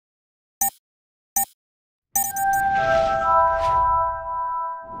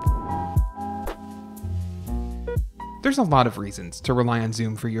There's a lot of reasons to rely on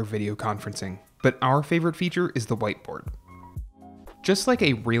Zoom for your video conferencing, but our favorite feature is the whiteboard. Just like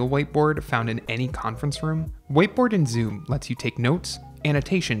a real whiteboard found in any conference room, Whiteboard in Zoom lets you take notes,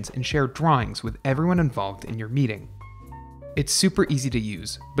 annotations, and share drawings with everyone involved in your meeting. It's super easy to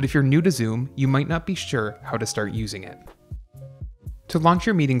use, but if you're new to Zoom, you might not be sure how to start using it. To launch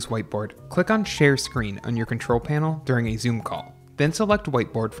your meeting's whiteboard, click on Share Screen on your control panel during a Zoom call, then select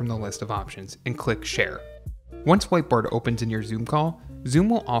Whiteboard from the list of options and click Share. Once Whiteboard opens in your Zoom call, Zoom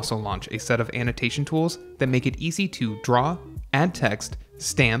will also launch a set of annotation tools that make it easy to draw, add text,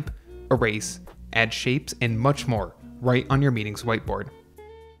 stamp, erase, add shapes, and much more right on your meeting's whiteboard.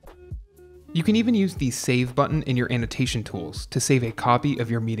 You can even use the Save button in your annotation tools to save a copy of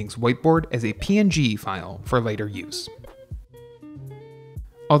your meeting's whiteboard as a PNG file for later use.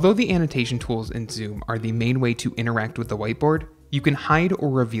 Although the annotation tools in Zoom are the main way to interact with the whiteboard, you can hide or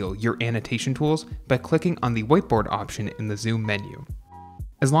reveal your annotation tools by clicking on the whiteboard option in the Zoom menu.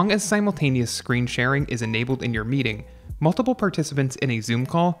 As long as simultaneous screen sharing is enabled in your meeting, multiple participants in a Zoom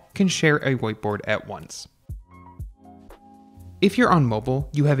call can share a whiteboard at once. If you're on mobile,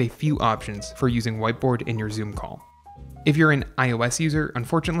 you have a few options for using Whiteboard in your Zoom call. If you're an iOS user,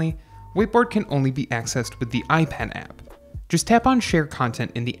 unfortunately, Whiteboard can only be accessed with the iPad app. Just tap on Share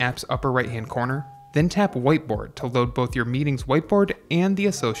Content in the app's upper right-hand corner, then tap Whiteboard to load both your meeting's whiteboard and the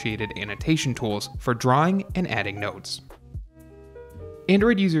associated annotation tools for drawing and adding notes.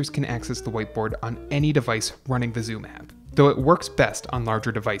 Android users can access the whiteboard on any device running the Zoom app, though it works best on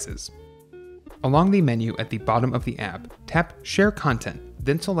larger devices. Along the menu at the bottom of the app, tap Share Content,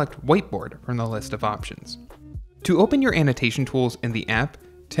 then select Whiteboard from the list of options. To open your annotation tools in the app,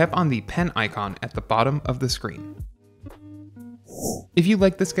 tap on the pen icon at the bottom of the screen. If you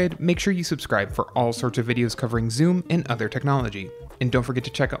like this guide, make sure you subscribe for all sorts of videos covering Zoom and other technology. And don't forget to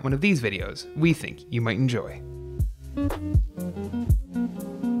check out one of these videos we think you might enjoy.